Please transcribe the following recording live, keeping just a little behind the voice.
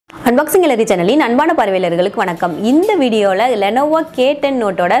Unboxing Gallery சேனலின் அன்பான பார்வையாளர்களுக்கு வணக்கம். இந்த வீடியோல Lenovo K10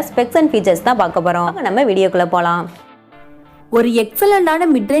 நோட்டோட specs and features தான் பார்க்க போறோம். நம்ம வீடியோக்குள்ள போலாம். ஒரு எக்ஸலென்ட்டான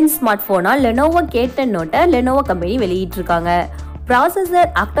மிட்-ரேஞ்ச் ஸ்மார்ட்போனா Lenovo K10 நோட்டை Lenovo Company வெளியிட்டிருக்காங்க. ப்ராசஸர்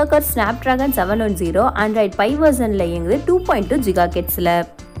octa-core Snapdragon 710 Android 5 வெர்ஷன்ல இயங்குது 2.2 GHz-ல.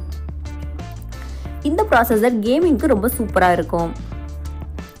 இந்த ப்ராசஸர் கேமிங்க்கு ரொம்ப சூப்பரா இருக்கும்.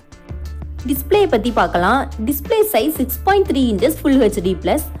 டிஸ்ப்ளே பத்தி பார்க்கலாம். Display size 6.3 inches Full HD+,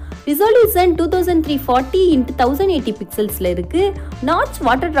 resolution 2340 x 1080 pixelsல இருக்கு. நாட்ச்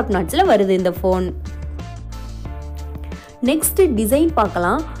வாட்டர் ட்ராப் நாட்ச்ல வருது இந்த ஃபோன். நெக்ஸ்ட் டிசைன்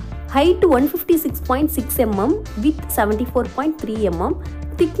பார்க்கலாம். Height 156.6 mm, width 74.3 mm,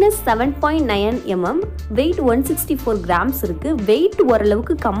 thickness 7.9 mm, weight 164 grams இருக்கு. weight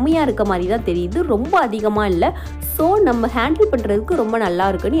ஓரளவுக்கு கம்மியா இருக்க மாதிரி தான் தெரியுது, ரொம்ப அதிகமா இல்ல. சோ நம்ம ஹேண்டில் பண்றதுக்கு ரொம்ப நல்லா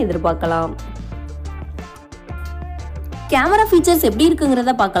இருக்குன்னு எதிர்பார்க்கலாம். கேமரா ஃபீச்சர்ஸ் எப்படி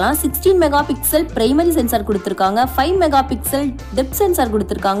இருக்குங்கிறத பார்க்கலாம். 16 மெகாபிக்சல் பிரைமரி சென்சார் கொடுத்திருக்காங்க, 5 மெகாபிக்சல் டெப்த் சென்சார்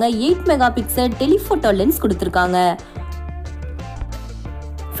கொடுத்திருக்காங்க, 8 மெகாபிக்சல் டெலிஃபோட்டோ லென்ஸ் கொடுத்திருக்காங்க.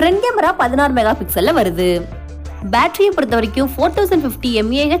 ஃப்ரண்ட் கேமரா 16 மெகாபிக்சல்ல வருது. பேட்டரியை பொறுத்த வரைக்கும் 4050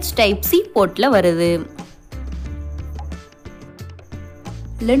 mAh டைப் சி போர்ட்ல வருது.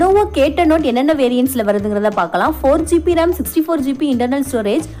 Lenovo K10 Note என்னென்ன வேரியன்ட்ஸ்ல வருதுங்கிறத பார்க்கலாம். 4GB RAM 64GB internal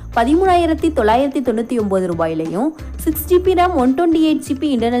storage 13,999 ரூபாயிலையும், 6GB RAM 128GB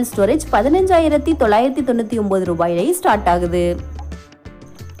internal storage 15,999 ரூபாயிலையும் start ஆகுது.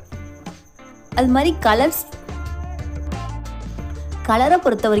 அது மாதிரி கலரை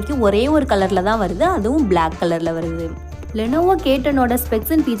பொறுத்த வரைக்கும் ஒரே ஒரு கலர்ல தான் வருது, அதுவும் Black கலர்ல வருது. Lenovo K10 ஓட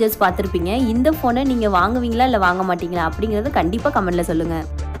ஸ்பெக்ஸ் அண்ட் ஃபீச்சர்ஸ் பார்த்துருப்பீங்க. இந்த ஃபோனை நீங்கள் வாங்குவீங்களா இல்லை வாங்க மாட்டீங்களா அப்படிங்கிறத கண்டிப்பாக கமெண்ட்டில் சொல்லுங்கள்.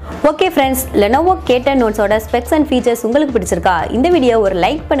 Okay friends, Lenovo K10 நோட்ஸோட specs and features உங்களுக்கு பிடிச்சிருக்கா? இந்த வீடியோ ஒரு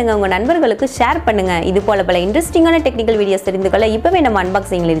லைக் பண்ணுங்கள், உங்கள் நண்பர்களுக்கு ஷேர் பண்ணுங்கள். இது போல பல இன்ட்ரெஸ்டிங்கான டெக்னிக்கல் வீடியோஸ் தெரிந்து கொள்ள இப்போவே நம்ம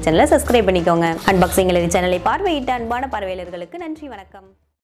அன்பாக்சிங் சேனலை சப்ஸ்கிரைப் பண்ணிக்கோங்க. அன்பாக்சிங் சேனலை பார்வையிட்ட அன்பான பார்வையாளர்களுக்கு நன்றி, வணக்கம்.